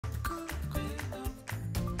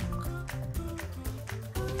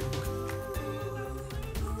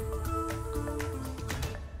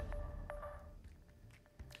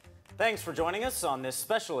Thanks for joining us on this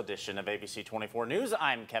special edition of ABC24 News.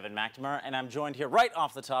 I'm Kevin McNamara, and I'm joined here right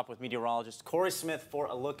off the top with meteorologist Corey Smith for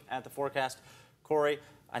a look at the forecast. Corey,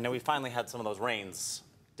 I know we finally had some of those rains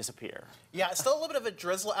disappear. Yeah, still a little bit of a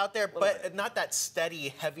drizzle out there, but not that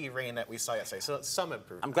steady, heavy rain that we saw yesterday, so some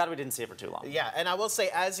improvement. I'm glad we didn't see it for too long. Yeah, and I will say,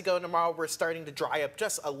 as you go tomorrow, we're starting to dry up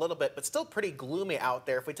just a little bit, but still pretty gloomy out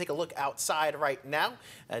there. If we take a look outside right now,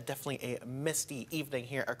 definitely a misty evening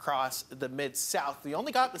here across the Mid-South. We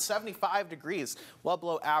only got to 75 degrees, well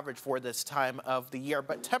below average for this time of the year,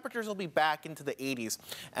 but temperatures will be back into the 80s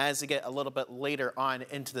as we get a little bit later on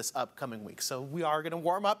into this upcoming week. So we are going to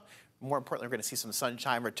warm up. More importantly, we're going to see some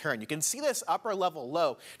sunshine return. You can see this upper level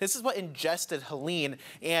low. This is what ingested Helene,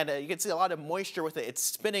 and you can see a lot of moisture with it. It's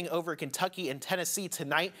spinning over Kentucky and Tennessee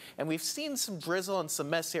tonight, and we've seen some drizzle and some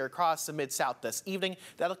mist here across the Mid-South this evening.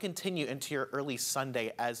 That'll continue into your early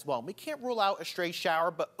Sunday as well. We can't rule out a stray shower,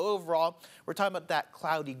 but overall, we're talking about that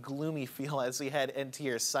cloudy, gloomy feel as we head into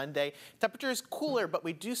your Sunday. Temperature is cooler, but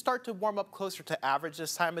we do start to warm up closer to average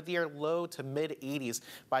this time of the year, low to mid-80s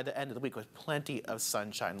by the end of the week with plenty of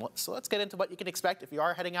sunshine. So let's get into what you can expect if you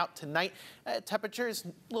are heading out tonight. Temperature is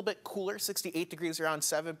a little bit cooler, 68 degrees around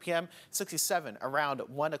 7 p.m., 67 around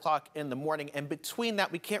 1 o'clock in the morning. And between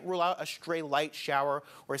that, we can't rule out a stray light shower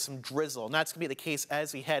or some drizzle. And that's going to be the case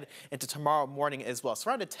as we head into tomorrow morning as well. So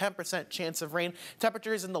around a 10% chance of rain.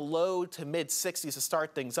 Temperatures in the low to mid 60s to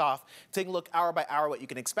start things off. Taking a look hour by hour what you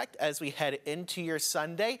can expect as we head into your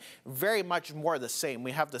Sunday. Very much more of the same.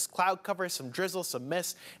 We have this cloud cover, some drizzle, some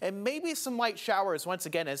mist, and maybe some light showers once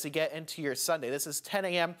again as we get into your Sunday. This is 10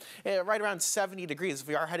 a.m., right around 70 degrees. If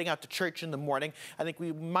we are heading out to church in the morning, I think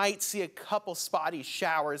we might see a couple spotty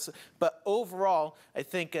showers, but overall, I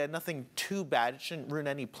think nothing too bad. It shouldn't ruin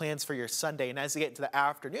any plans for your Sunday. And as you get into the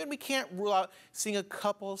afternoon, we can't rule out seeing a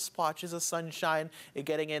couple splotches of sunshine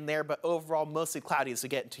getting in there, but overall, mostly cloudy as we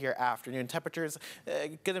get into your afternoon. Temperatures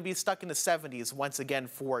going to be stuck in the 70s once again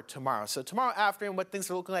for tomorrow. So tomorrow afternoon, what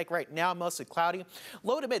things are looking like right now, mostly cloudy.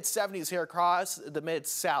 Low to mid 70s here across the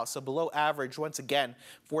Mid-South, so below average once again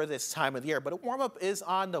for this time of the year. But a warm-up is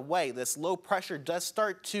on the way. This low pressure does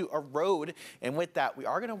start to erode, and with that, we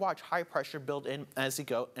are going to watch high pressure build in as we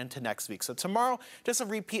go into next week. So tomorrow, just a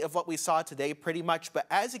repeat of what we saw today pretty much, but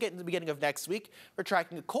as you get into the beginning of next week, we're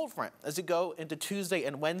tracking a cold front. As you go into Tuesday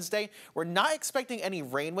and Wednesday, we're not expecting any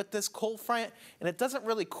rain with this cold front, and it doesn't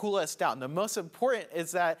really cool us down. The most important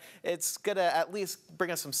is that it's going to at least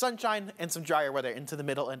bring us some sunshine and some drier weather into the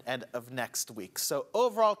middle and end of next week. So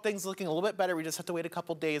overall, things looking a little bit better. We just have to wait a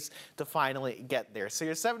couple days to finally get there. So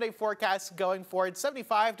your 7-day forecast going forward,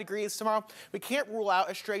 75 degrees tomorrow. We can't rule out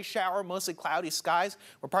a stray shower, mostly cloudy skies.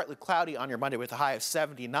 We're partly cloudy on your Monday with a high of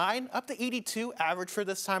 79, up to 82 average for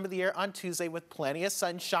this time of the year on Tuesday with plenty of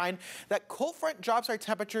sunshine. That cold front drops our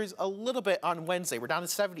temperatures a little bit on Wednesday. We're down to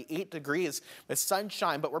 78 degrees with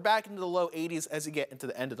sunshine, but we're back into the low 80s as we get into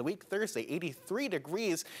the end of the week. Thursday, 83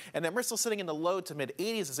 degrees, and then we're still sitting in the low to mid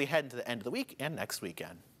 80s as we head into the end of the week and next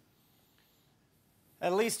weekend.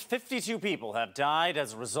 At least 52 people have died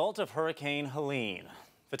as a result of Hurricane Helene.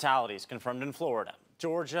 Fatalities confirmed in Florida,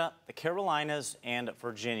 Georgia, the Carolinas, and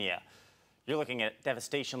Virginia. You're looking at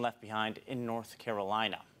devastation left behind in North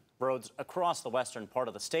Carolina. Roads across the western part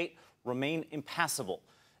of the state remain impassable.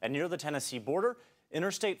 And near the Tennessee border,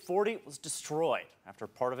 Interstate 40 was destroyed after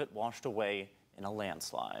part of it washed away in a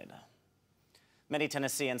landslide. Many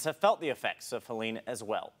Tennesseans have felt the effects of Helene as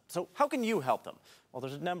well. So how can you help them? Well,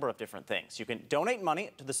 there's a number of different things. You can donate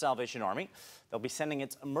money to the Salvation Army. They'll be sending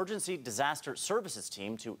its Emergency Disaster Services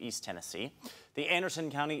team to East Tennessee. The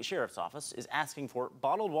Anderson County Sheriff's Office is asking for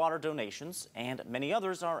bottled water donations, and many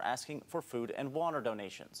others are asking for food and water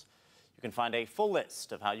donations. You can find a full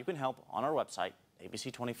list of how you can help on our website,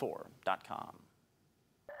 ABC24.com.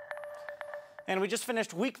 And we just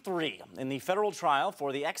finished week 3 in the federal trial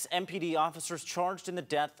for the ex-MPD officers charged in the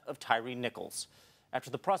death of Tyree Nichols. After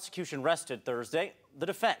the prosecution rested Thursday, the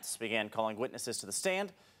defense began calling witnesses to the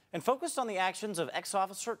stand and focused on the actions of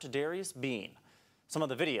ex-officer Tadarius Bean. Some of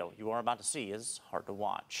the video you are about to see is hard to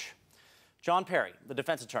watch. John Perry, the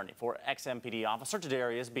defense attorney for ex-MPD officer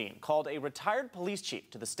Tadarius Bean, called a retired police chief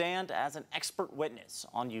to the stand as an expert witness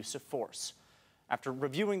on use of force. After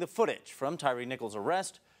reviewing the footage from Tyree Nichols'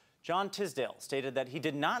 arrest, John Tisdale stated that he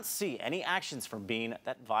did not see any actions from Bean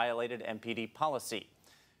that violated MPD policy.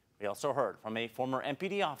 We also heard from a former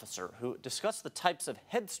MPD officer who discussed the types of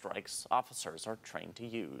head strikes officers are trained to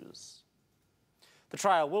use. The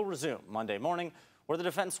trial will resume Monday morning, where the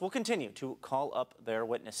defense will continue to call up their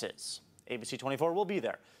witnesses. ABC24 will be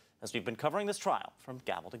there, as we've been covering this trial from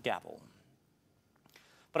gavel to gavel.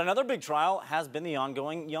 But another big trial has been the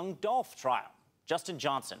ongoing Young Dolph trial. Justin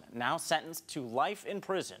Johnson, now sentenced to life in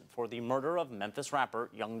prison for the murder of Memphis rapper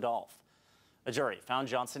Young Dolph. A jury found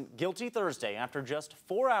Johnson guilty Thursday after just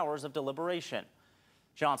 4 hours of deliberation.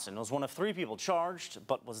 Johnson was one of 3 people charged,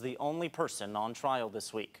 but was the only person on trial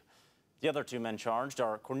this week. The other 2 men charged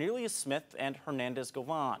are Cornelius Smith and Hernandez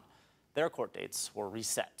Govan. Their court dates were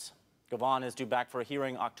reset. Govan is due back for a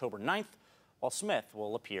hearing October 9th, while Smith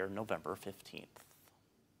will appear November 15th.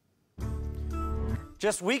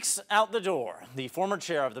 Just weeks out the door, the former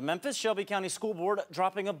chair of the Memphis-Shelby County School Board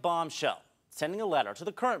dropping a bombshell, sending a letter to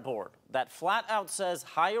the current board that flat out says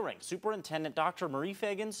hiring Superintendent Dr. Marie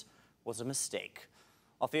Fagans was a mistake.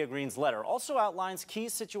 Althea Green's letter also outlines key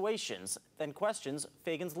situations, then questions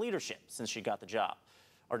Fagans' leadership since she got the job.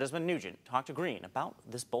 Our Desmond Nugent talked to Green about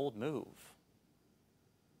this bold move.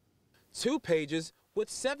 2 pages with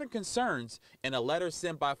 7 concerns in a letter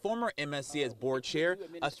sent by former MSCS board chair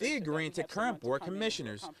Althea Green to current board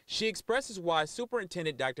commissioners. She expresses why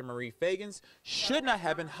Superintendent Dr. Marie Fagans should not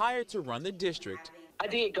have been hired to run the district. I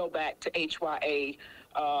did go back to HYA,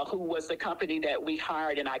 who was the company that we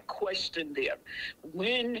hired, and I questioned them.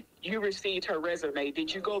 When you received her resume,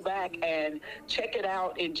 did you go back and check it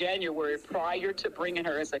out in January prior to bringing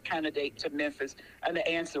her as a candidate to Memphis? And the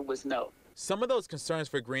answer was no. Some of those concerns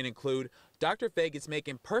for Green include Dr. Fagans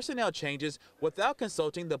making personnel changes without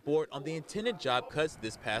consulting the board on the intended job cuts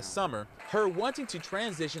this past summer, her wanting to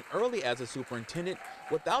transition early as a superintendent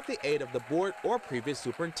without the aid of the board or previous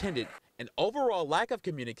superintendent, an overall lack of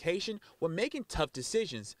communication when making tough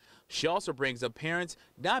decisions. She also brings up parents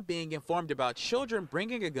not being informed about children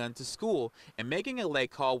bringing a gun to school and making a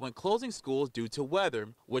late call when closing schools due to weather,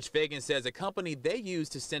 which Fagans says a company they use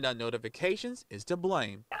to send out notifications is to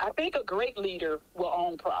blame. I think a great leader will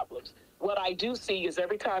own problems. What I do see is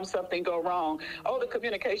every time something go wrong, oh, the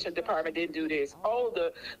communication department didn't do this. Oh,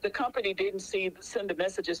 the company didn't send the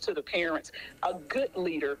messages to the parents. A good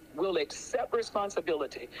leader will accept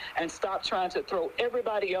responsibility and stop trying to throw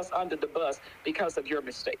everybody else under the bus because of your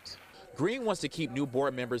mistakes. Green wants to keep new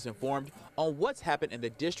board members informed on what's happened in the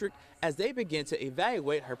district as they begin to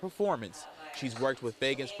evaluate her performance. She's worked with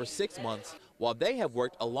Fagans for 6 months, while they have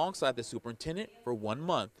worked alongside the superintendent for 1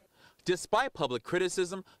 month. Despite public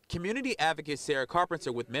criticism, community advocate Sarah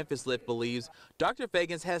Carpenter with Memphis Lift believes Dr.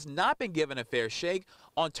 Fagans has not been given a fair shake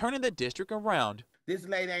on turning the district around. This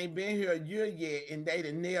lady ain't been here a year yet, and they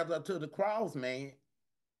done nailed her to the cross, man.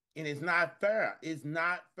 And it's not fair. It's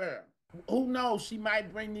not fair. Who knows? She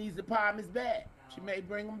might bring these departments back. She may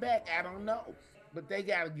bring them back. I don't know. But they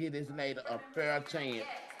got to give this lady a fair chance.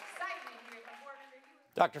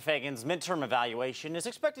 Dr. Fagans' midterm evaluation is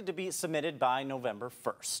expected to be submitted by November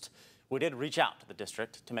 1st. We did reach out to the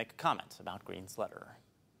district to make a comment about Green's letter.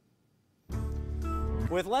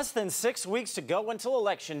 With less than 6 weeks to go until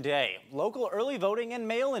Election Day, local early voting and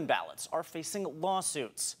mail-in ballots are facing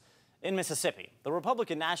lawsuits. In Mississippi, the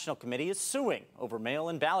Republican National Committee is suing over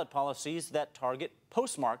mail-in ballot policies that target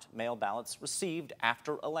postmarked mail ballots received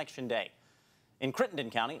after Election Day. In Crittenden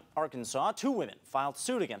County, Arkansas, 2 women filed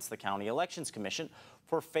suit against the County Elections Commission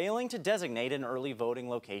for failing to designate an early voting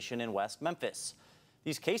location in West Memphis.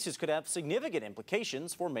 These cases could have significant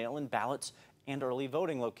implications for mail-in ballots and early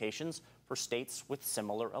voting locations for states with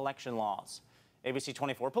similar election laws.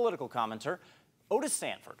 ABC24 political commentator Otis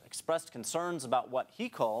Sanford expressed concerns about what he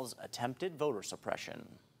calls attempted voter suppression.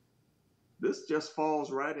 This just falls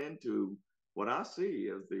right into what I see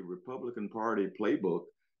as the Republican Party playbook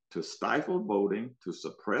to stifle voting, to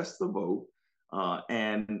suppress the vote,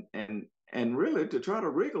 and really to try to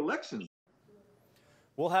rig elections.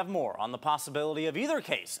 We'll have more on the possibility of either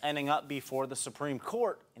case ending up before the Supreme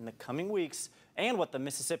Court in the coming weeks and what the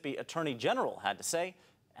Mississippi Attorney General had to say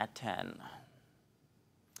at 10.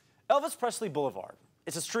 Elvis Presley Boulevard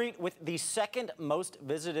is a street with the 2nd most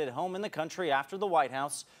visited home in the country after the White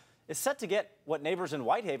House is set to get what neighbors in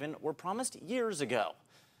Whitehaven were promised years ago.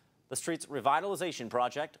 The street's revitalization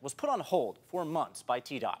project was put on hold for months by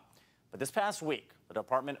TDOT. But this past week, the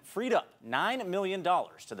department freed up $9 million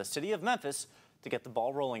to the city of Memphis to get the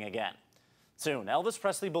ball rolling again. Soon, Elvis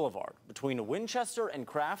Presley Boulevard between Winchester and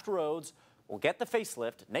Craft Roads will get the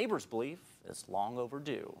facelift neighbors believe is long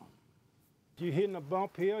overdue. You're hitting a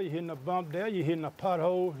bump here, you're hitting a bump there, you're hitting a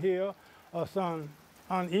pothole here, or some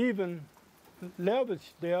uneven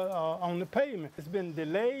leverage there on the pavement. It's been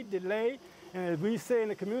delayed, and as we say in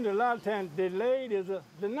the community, a lot of times delayed is a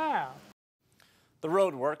denial. The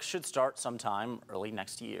road work should start sometime early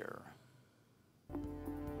next year.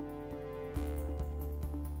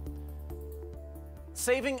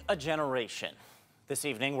 Saving a generation. This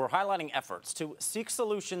evening, we're highlighting efforts to seek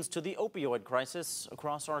solutions to the opioid crisis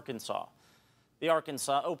across Arkansas. The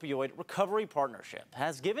Arkansas Opioid Recovery Partnership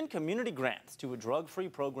has given community grants to drug-free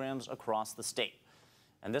programs across the state.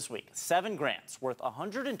 And this week, 7 grants worth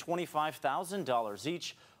 $125,000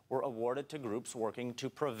 each were awarded to groups working to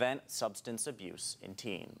prevent substance abuse in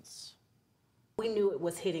teens. We knew it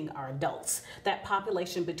was hitting our adults, that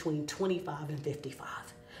population between 25 and 55.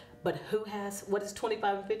 But what is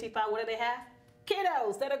 25 and 55? What do they have?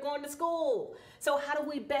 Kiddos that are going to school. So how do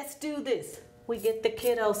we best do this? We get the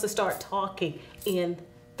kiddos to start talking in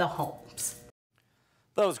the homes.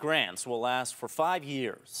 Those grants will last for 5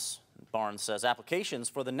 years. Barnes says applications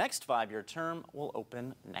for the next 5-year term will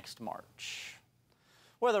open next March.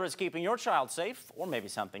 Whether it's keeping your child safe or maybe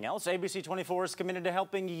something else, ABC24 is committed to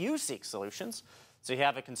helping you seek solutions. So if you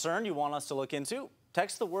have a concern you want us to look into,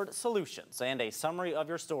 text the word solutions and a summary of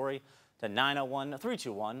your story to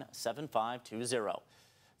 901-321-7520.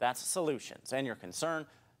 That's solutions and your concern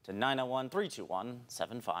to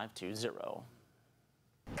 901-321-7520.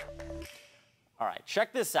 All right,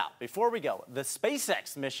 check this out. Before we go, the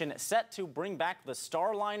SpaceX mission set to bring back the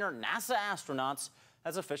Starliner NASA astronauts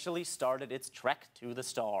has officially started its trek to the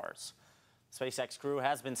stars. SpaceX crew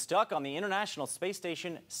has been stuck on the International Space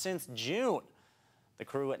Station since June. The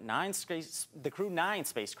Crew 9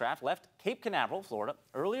 spacecraft left Cape Canaveral, Florida,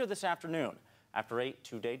 earlier this afternoon after a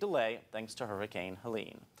 2-day delay thanks to Hurricane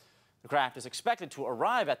Helene. The craft is expected to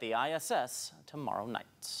arrive at the ISS tomorrow night.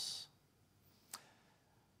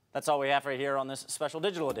 That's all we have right here on this special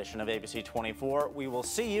digital edition of ABC24. We will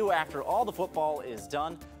see you after all the football is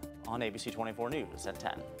done on ABC24 News at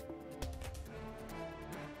 10.